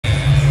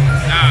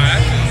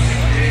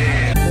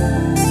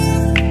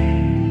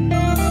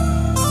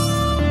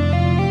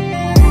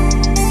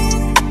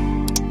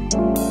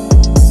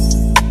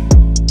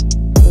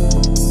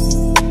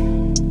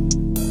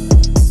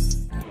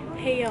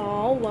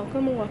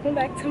welcome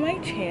back to my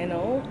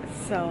channel.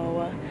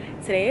 So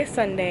today is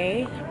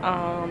Sunday.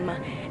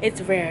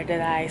 It's rare that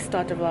I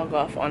start the vlog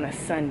off on a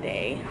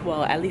Sunday,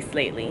 well, at least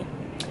lately.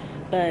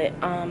 But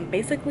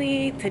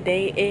basically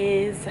today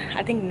is,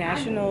 I think,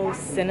 National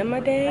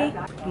Cinema Day.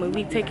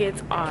 Movie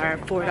tickets are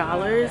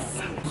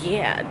 $4.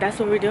 Yeah, that's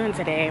what we're doing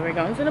today. We're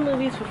going to the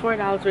movies for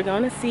 $4. We're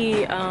going to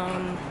see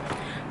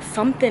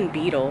something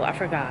Beetle, I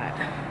forgot,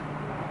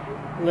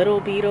 Little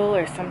Beetle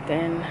or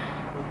something,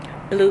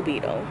 Blue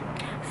Beetle.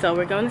 So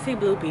we're going to see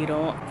Blue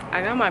Beetle.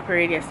 I got my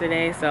period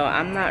yesterday, so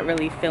I'm not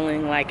really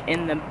feeling like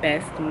in the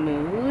best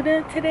mood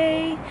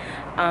today.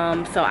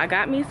 So I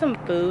got me some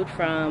food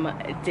from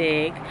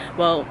Dig.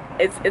 Well,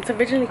 it's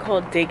originally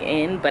called Dig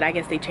In, but I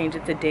guess they changed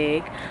it to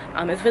Dig.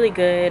 It's really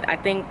good. I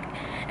think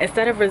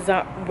instead of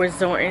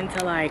resorting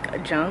to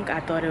like junk, I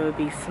thought it would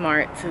be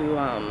smart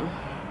to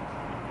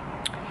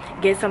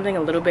get something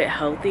a little bit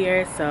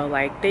healthier. So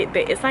like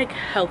it's like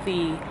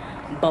healthy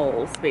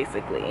bowls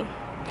basically.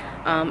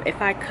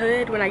 If I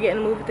could, when I get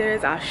in the movie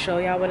theaters, I'll show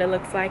y'all what it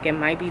looks like. It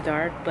might be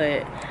dark,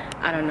 but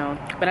I don't know.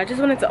 But I just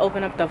wanted to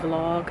open up the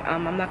vlog.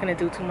 I'm not gonna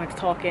do too much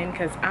talking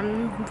because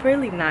I'm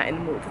really not in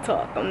the mood to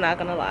talk, I'm not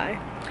gonna lie.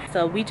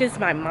 So we just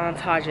might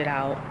montage it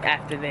out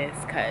after this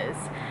because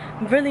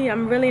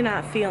I'm really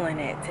not feeling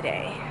it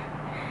today.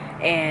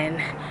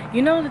 And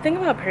you know, the thing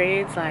about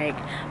periods, like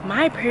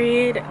my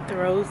period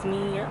throws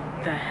me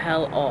the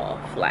hell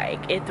off.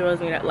 Like it throws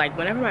me, like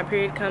whenever my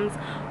period comes,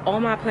 all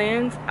my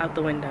plans out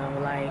the window.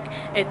 Like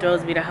it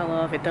throws me the hell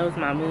off. It throws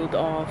my mood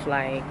off.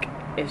 Like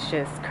it's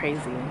just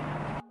crazy.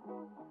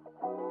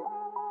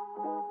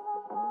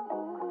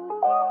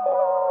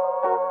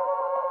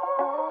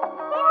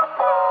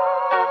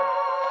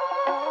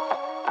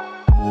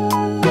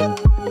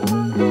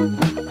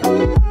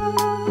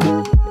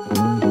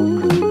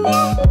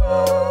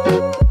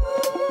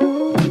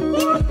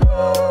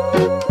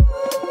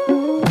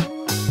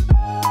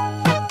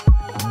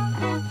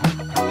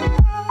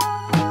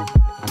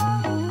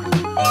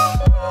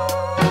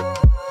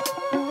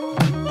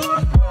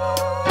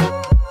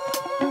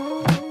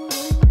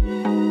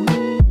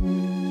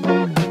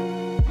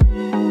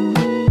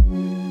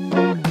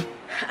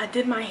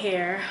 Did my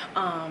hair.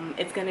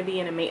 It's gonna be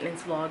in a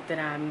maintenance vlog that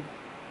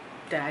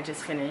I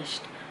just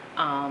finished.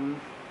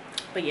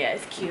 But yeah,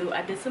 it's cute.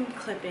 I did some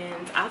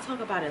clip-ins. I'll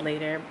talk about it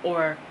later,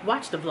 or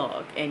watch the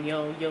vlog and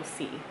you'll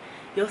see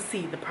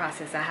the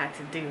process I had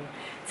to do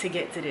to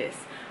get to this.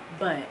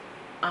 But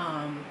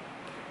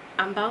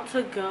I'm about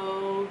to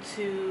go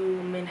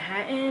to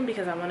Manhattan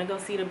because I want to go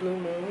see the blue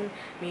moon.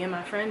 Me and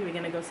my friend, we're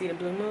gonna go see the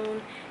blue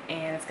moon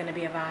and it's gonna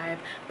be a vibe.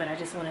 But I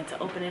just wanted to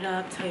open it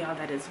up, tell y'all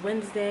that it's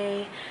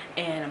Wednesday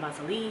and I'm about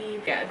to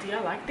leave. Yeah, do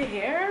y'all like the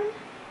hair?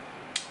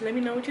 Let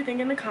me know what you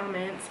think in the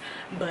comments,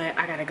 but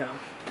I gotta go.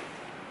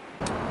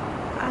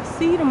 I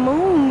see the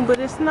moon, but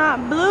it's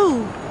not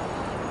blue.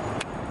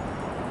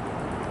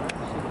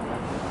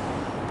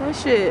 That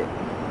shit,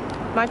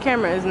 my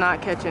camera is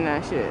not catching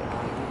that shit.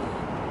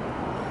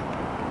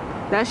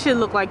 That shit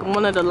look like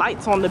one of the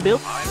lights on the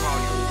building.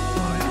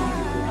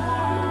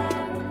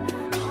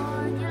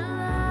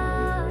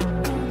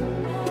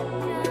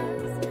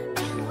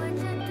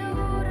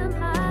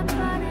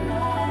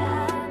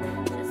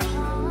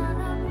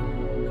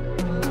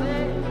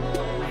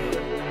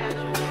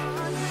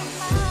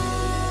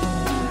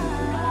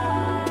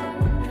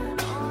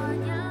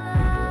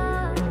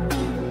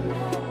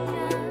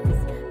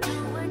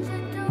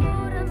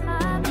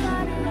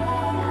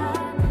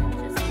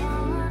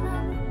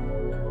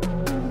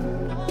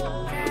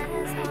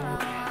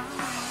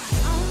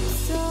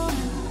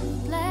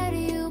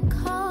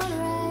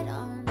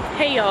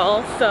 Hey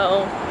y'all,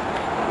 so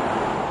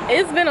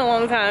it's been a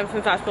long time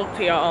since I spoke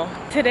to y'all.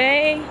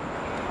 Today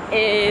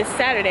is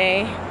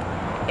Saturday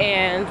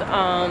and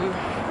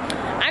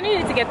I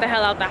needed to get the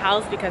hell out the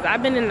house because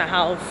I've been in the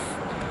house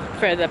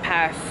for the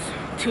past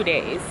 2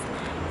 days.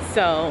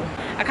 So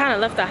I kind of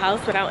left the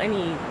house without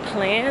any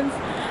plans,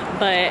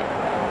 but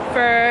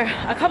for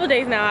a couple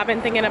days now I've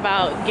been thinking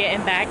about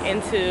getting back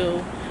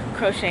into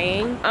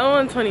crocheting. I'm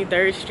on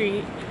 23rd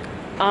Street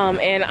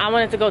and I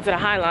wanted to go to the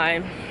High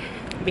Line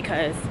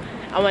because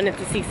I wanted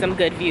to see some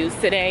good views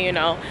today. You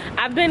know,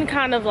 I've been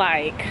kind of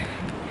like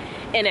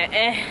in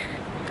an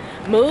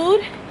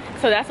mood,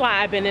 so that's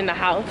why I've been in the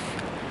house.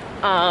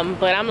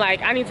 But I'm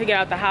like, I need to get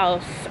out the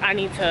house. I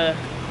need to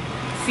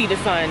see the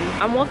sun.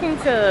 I'm walking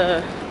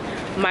to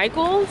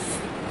Michael's,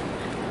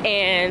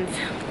 and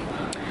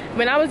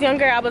when I was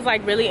younger I was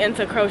like really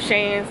into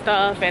crocheting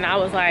stuff, and I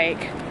was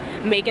like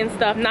making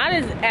stuff not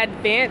as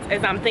advanced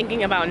as I'm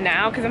thinking about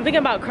now, because I'm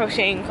thinking about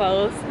crocheting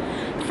clothes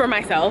for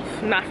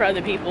myself, not for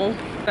other people.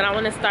 And I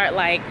want to start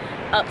like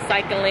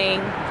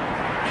upcycling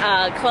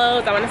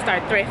clothes. I want to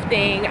start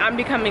thrifting. I'm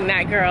becoming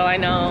that girl, I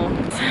know.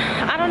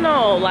 I don't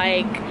know,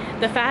 like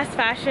the fast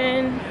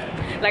fashion,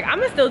 like I'm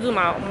gonna still do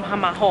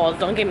my hauls,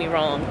 don't get me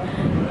wrong,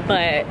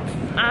 but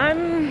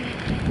I'm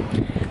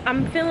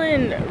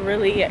feeling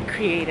really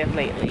creative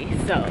lately.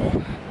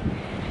 So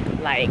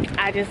like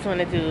I just want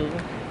to do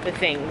the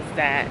things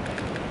that,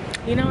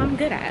 you know, I'm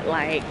good at.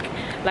 Like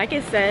Like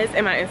it says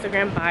in my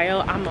Instagram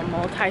bio, I'm a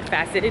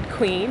multifaceted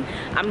queen.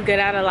 I'm good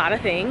at a lot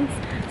of things,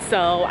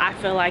 so I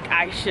feel like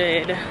I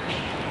should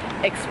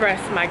express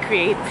my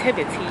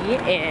creativity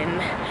in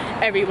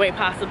every way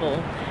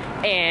possible.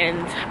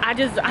 And I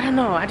don't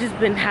know, I just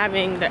been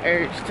having the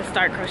urge to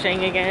start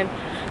crocheting again,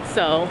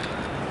 so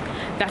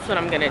that's what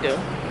I'm gonna do.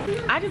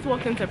 I just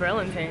walked into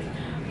Burlington,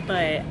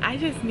 but I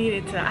just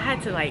needed to, I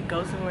had to like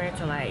go somewhere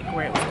to like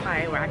where it was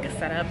quiet, where I could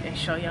set up and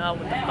show y'all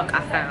what the fuck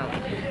I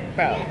found.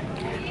 Bro,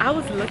 I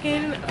was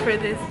looking for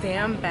this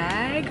damn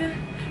bag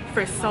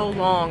for so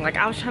long. Like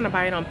I was trying to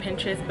buy it on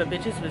Pinterest, but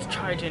bitches was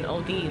charging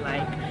OD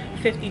like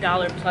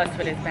 $50 plus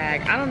for this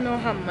bag. I don't know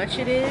how much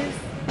it is,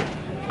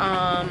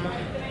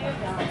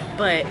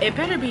 but it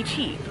better be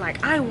cheap.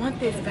 Like I want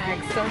this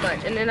bag so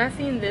much. And then I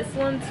seen this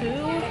one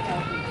too,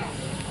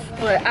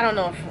 but I don't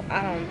know if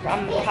I'm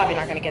probably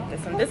not gonna get this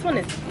one. This one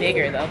is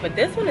bigger though, but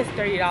this one is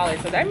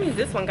 $30, so that means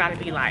this one gotta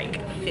be like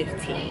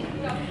 15,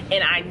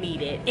 and I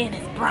need it. And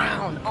it's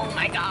brown. Oh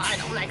my god,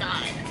 oh my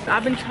god.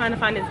 I've been trying to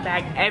find this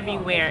bag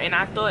everywhere, and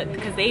I thought,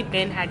 because they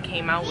had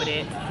came out with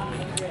it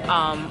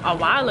a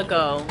while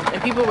ago,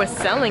 and people were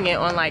selling it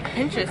on like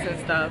Pinterest and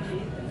stuff,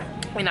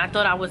 and I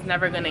thought I was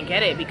never gonna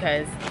get it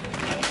because,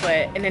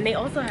 and then they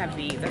also have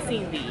these. I've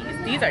seen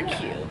these are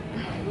cute.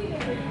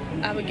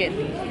 I would get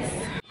these.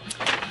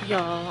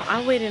 Y'all,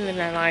 I waited in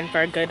that line for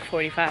a good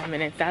 45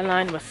 minutes. That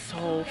line was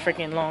so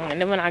freaking long,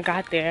 and then when I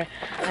got there,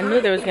 I knew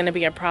there was gonna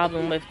be a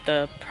problem with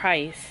the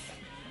price,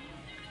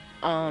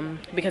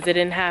 because it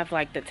didn't have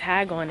like the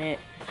tag on it.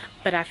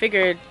 But I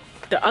figured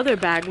the other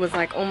bag was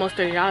like almost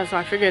 $30, so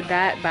I figured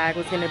that bag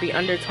was gonna be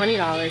under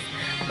 $20.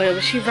 But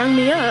when she rung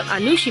me up, I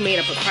knew she made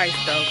up a price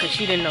though, because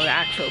she didn't know the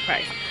actual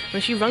price.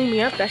 When she rung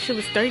me up, that shit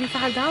was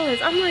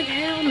 $35. I'm like,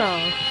 hell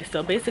no.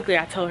 So basically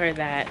I told her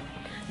that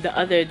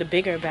the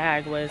bigger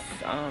bag was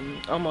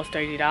almost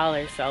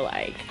 $30, so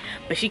like,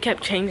 but she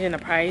kept changing the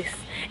price,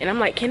 and I'm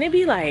like, can it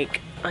be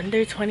like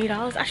under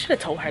 $20? I should have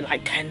told her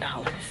like $10,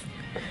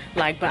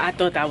 like, but I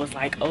thought that was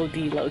like OD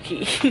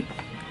low-key.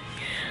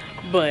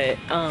 But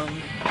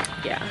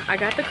yeah, I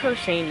got the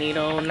crochet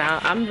needle. Now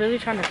I'm really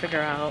trying to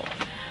figure out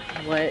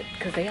what,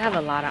 because they have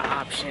a lot of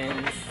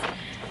options,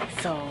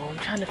 so I'm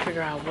trying to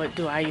figure out what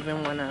do I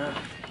even want to,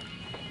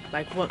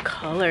 like, what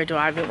color do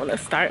I even want to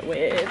start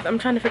with. I'm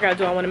trying to figure out,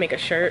 do I want to make a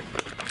shirt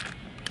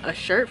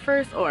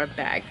first or a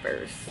bag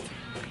first?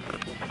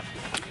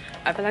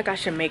 I feel like I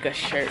should make a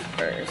shirt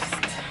first.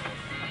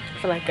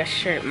 I feel like a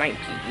shirt might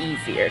be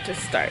easier to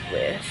start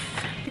with.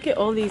 Look at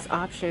all these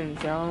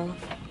options, y'all.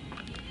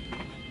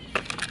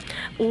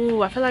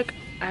 Ooh, I feel like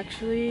I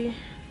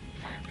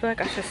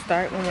should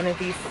start with one of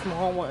these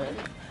small ones.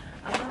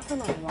 I'm not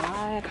gonna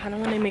lie, I kind of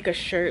want to make a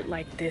shirt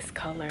like this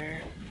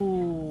color.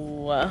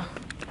 Ooh,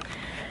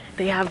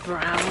 they have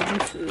brown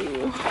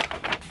too.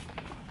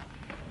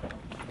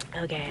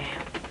 Okay,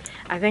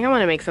 I think I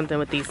want to make something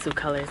with these two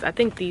colors. I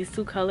think these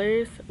two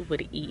colors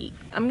would eat.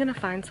 I'm gonna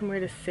find somewhere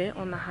to sit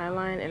on the high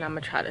line, and I'm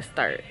gonna try to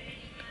start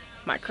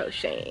my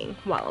crocheting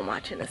while I'm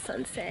watching the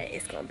sunset.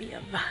 It's gonna be a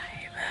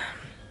vibe.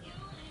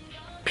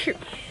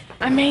 Period.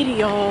 I made it,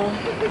 y'all.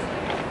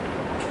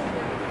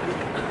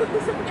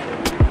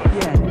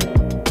 Yeah.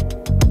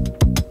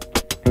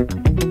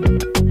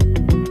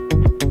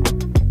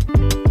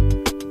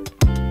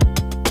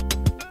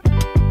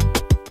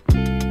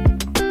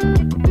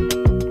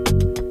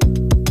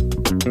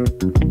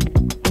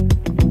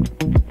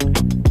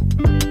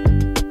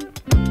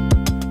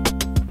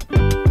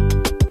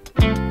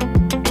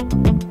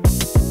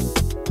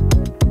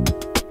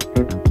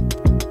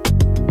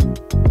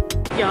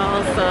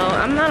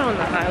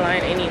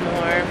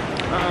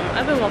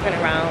 I've been walking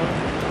around,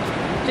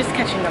 just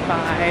catching a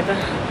vibe,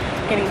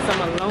 getting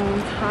some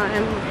alone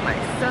time with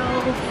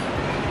myself.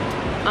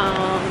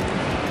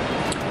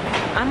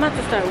 I'm about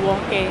to start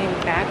walking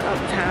back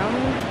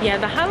uptown. Yeah,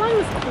 the High Line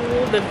was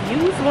cool. The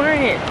views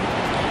weren't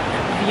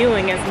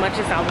viewing as much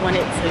as I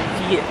wanted to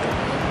view,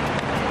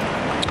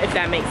 if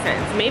that makes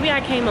sense. Maybe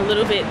I came a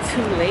little bit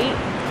too late,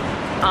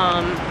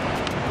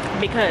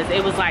 because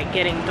it was like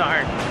getting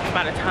dark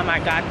by the time I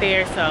got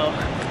there, so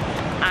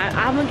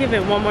I'm gonna give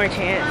it one more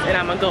chance, and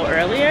I'm gonna go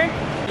earlier.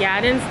 Yeah, I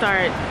didn't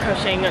start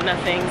crocheting or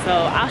nothing, so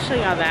I'll show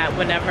y'all that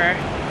whenever.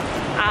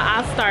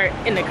 I'll start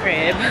in the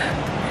crib,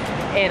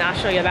 and I'll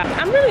show you that.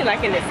 I'm really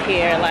liking this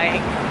hair.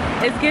 Like,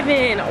 it's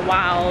giving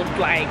wild,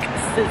 like,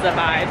 SZA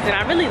vibes, and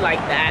I really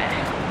like that.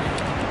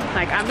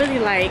 Like, I really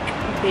like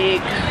big,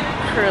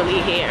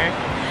 curly hair,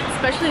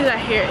 especially that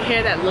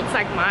hair that looks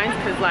like mine,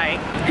 because, like,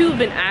 people have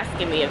been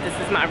asking me if this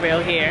is my real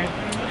hair.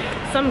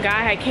 Some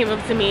guy had came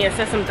up to me and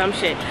said some dumb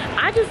shit.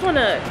 I just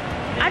wanna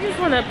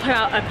put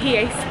out a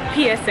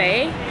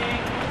PSA,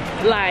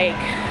 like,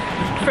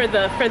 for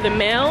the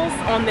males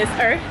on this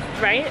earth,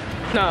 right?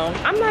 No,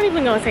 I'm not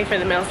even gonna say for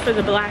the males, for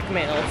the black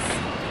males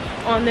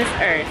on this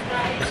earth.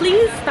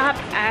 Please stop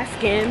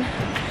asking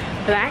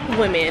black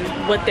women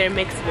what they're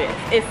mixed with.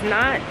 It's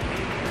not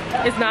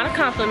a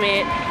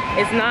compliment.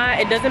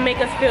 It doesn't make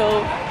us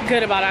feel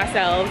good about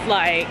ourselves.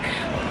 Like,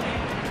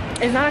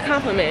 It's not a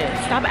compliment.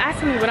 Stop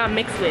asking me what I'm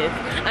mixed with.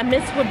 I'm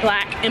mixed with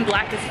black and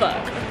black as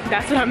fuck.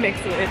 That's what I'm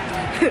mixed with.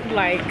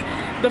 Like,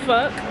 the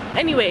fuck?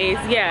 Anyways,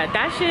 yeah,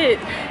 that shit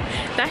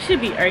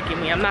be irking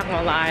me. I'm not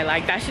gonna lie.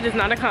 Like, that shit is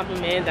not a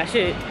compliment. That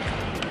shit,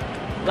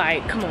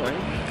 like, come on.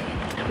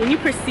 When you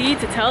proceed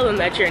to tell them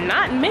that you're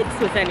not mixed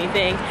with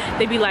anything,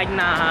 they be like,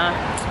 nah,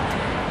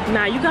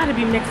 you gotta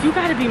be mixed. You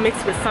gotta be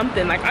mixed with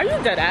something. Like, are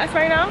you dead ass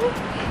right now?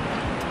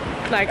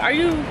 Like, are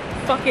you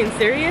fucking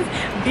serious?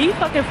 Be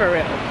fucking for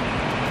real.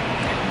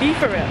 Be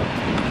for real.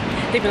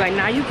 They be like,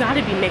 nah, you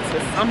gotta be mixed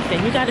with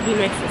something. You gotta be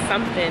mixed with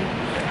something.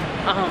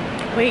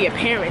 Where your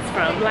parents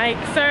from? Like,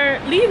 sir,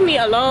 leave me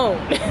alone.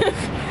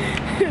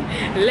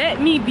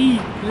 Let me be.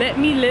 Let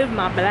me live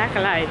my black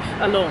life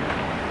alone.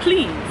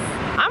 Please.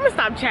 I'm gonna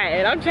stop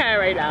chatting. I'm chatting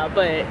right now,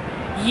 but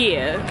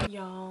yeah.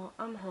 Y'all,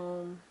 I'm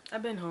home.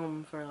 I've been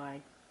home for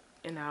like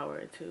an hour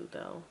or two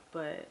though,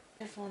 but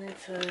I just wanted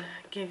to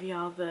give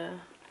y'all a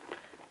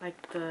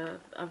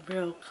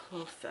real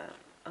close-up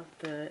of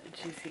the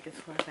Juicy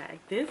Couture bag.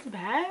 This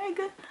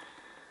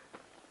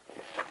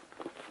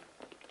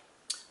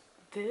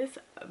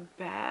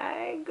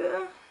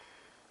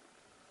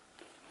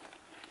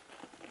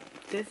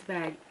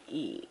bag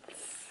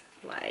eats.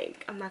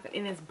 Like, I'm not gonna,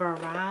 and it's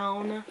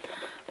brown.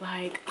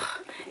 Like,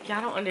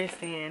 y'all don't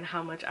understand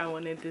how much I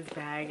wanted this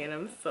bag, and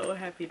I'm so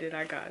happy that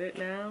I got it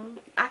now.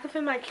 I can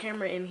fit my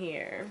camera in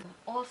here.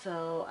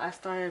 Also, I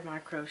started my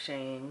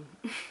crocheting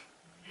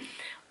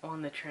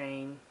on the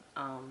train,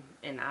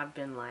 and I've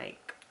been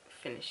like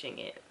finishing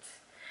it.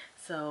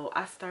 So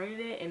I started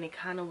it and it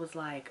kind of was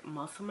like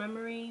muscle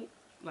memory,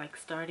 like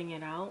starting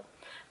it out,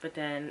 but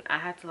then I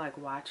had to like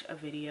watch a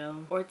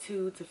video or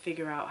two to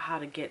figure out how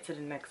to get to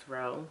the next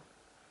row,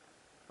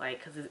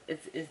 like, because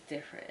it's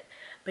different.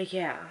 But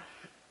yeah,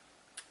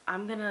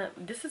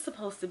 this is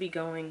supposed to be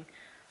going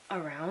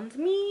around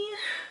me.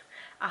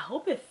 I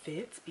hope it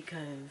fits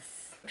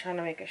because I'm trying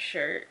to make a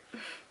shirt,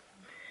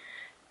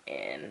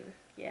 and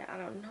yeah, I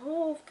don't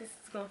know if this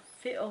is gonna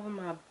fit over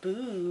my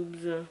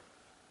boobs.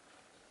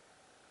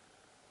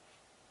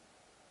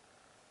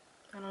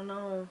 I don't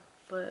know,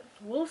 but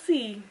we'll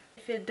see.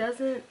 If it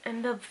doesn't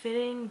end up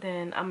fitting,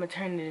 then I'm gonna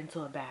turn it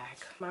into a bag.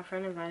 My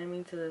friend invited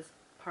me to this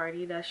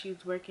party that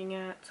she's working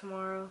at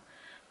tomorrow,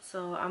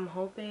 so I'm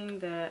hoping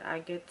that I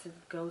get to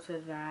go to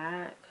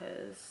that,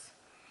 because,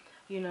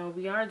 you know,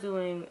 we are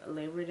doing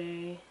Labor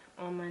Day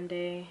on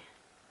Monday,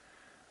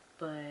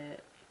 but I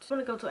just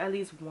want to go to at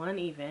least one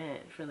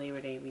event for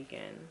Labor Day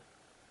weekend.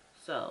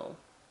 So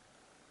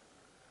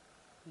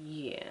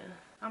yeah,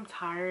 I'm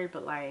tired,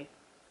 but like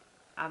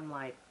I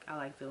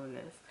like doing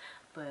this.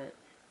 But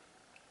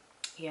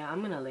yeah,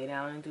 I'm gonna lay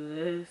down and do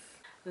this.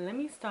 Let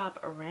me stop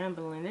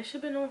rambling. This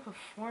should have been on for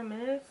 4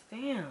 minutes.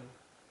 Damn.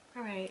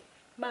 All right,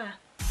 bye.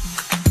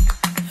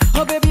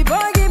 Oh baby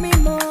boy, give me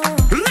more.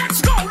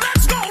 Let's go,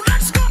 let's go,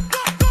 let's go.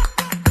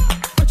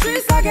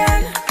 Patrice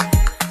again.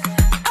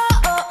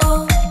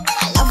 Oh.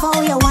 I love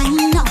how you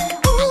whine up.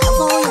 Love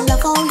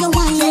how you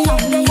whine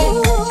up.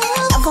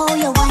 Love how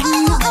you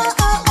whine up.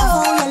 Love how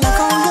you whine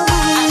up.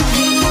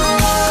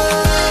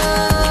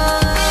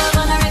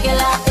 On a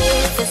regular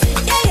basis.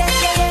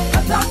 Yeah.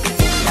 I'm talking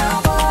to you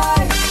now,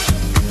 boy.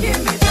 Give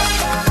me that.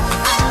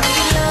 I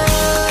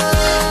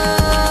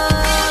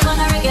love on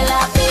a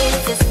regular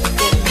basis.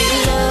 Give me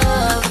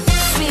love,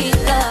 sweet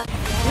love.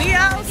 We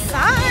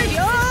outside,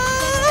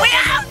 y'all. We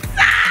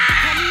outside.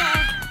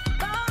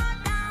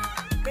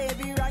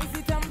 Baby, rise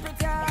the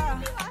temperature.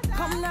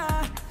 Come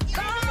now.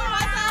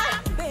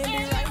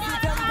 Baby, rise the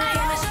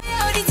temperature.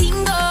 How the thing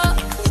go?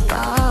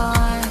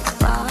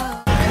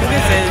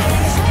 This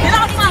is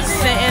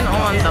sitting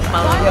on the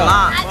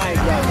block.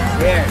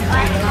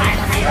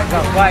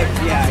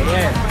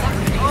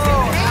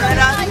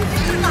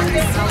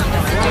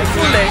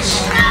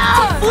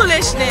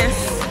 Foolishness.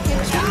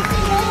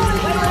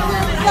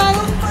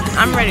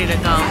 I'm ready to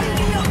go.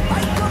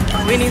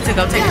 We need to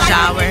go take a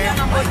shower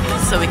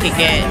so we can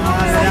get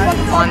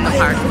on the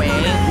parkway.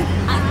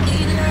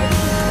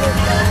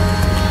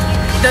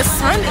 The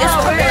sun is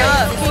coming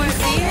up. Can you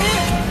see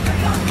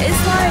it?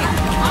 It's like,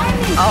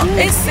 oh,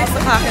 it's 6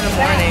 o'clock in the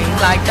morning.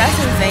 Like, that's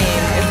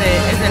insane.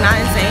 Is it not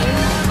insane?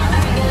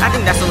 I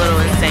think that's a little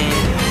insane.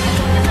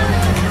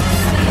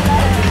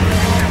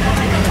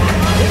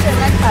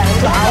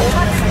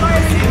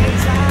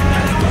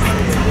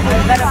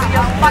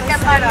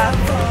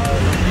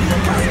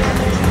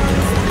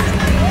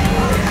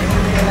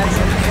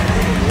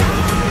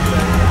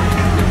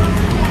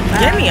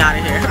 Get me out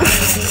of here.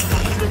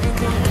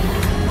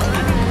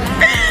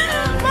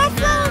 My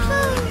flower.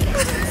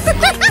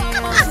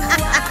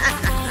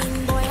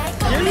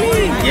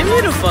 Get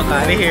me the fuck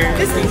out of here.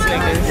 It's these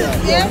niggas.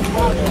 Yeah.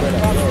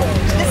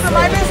 It's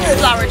my business.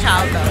 Flower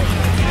child though.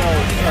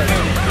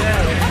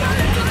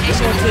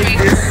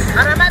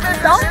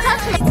 Don't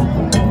touch me.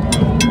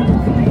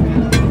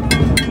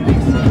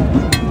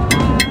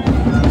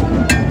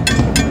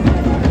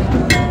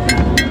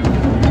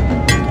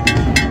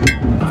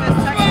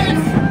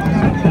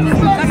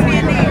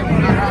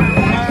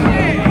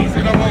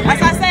 As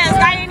I said, it's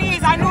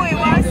Guyanese. I knew it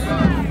was.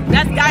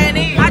 That's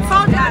Guyanese. I told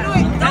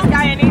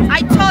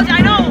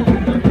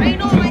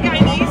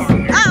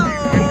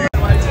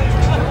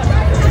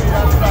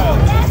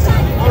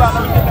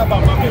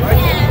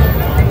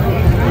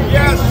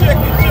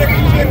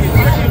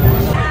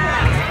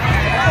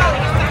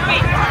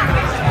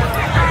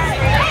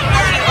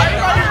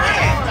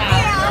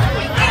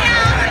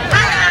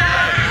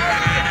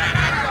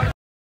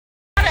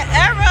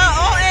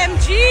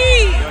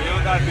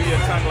not do your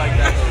tongue like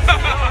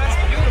that.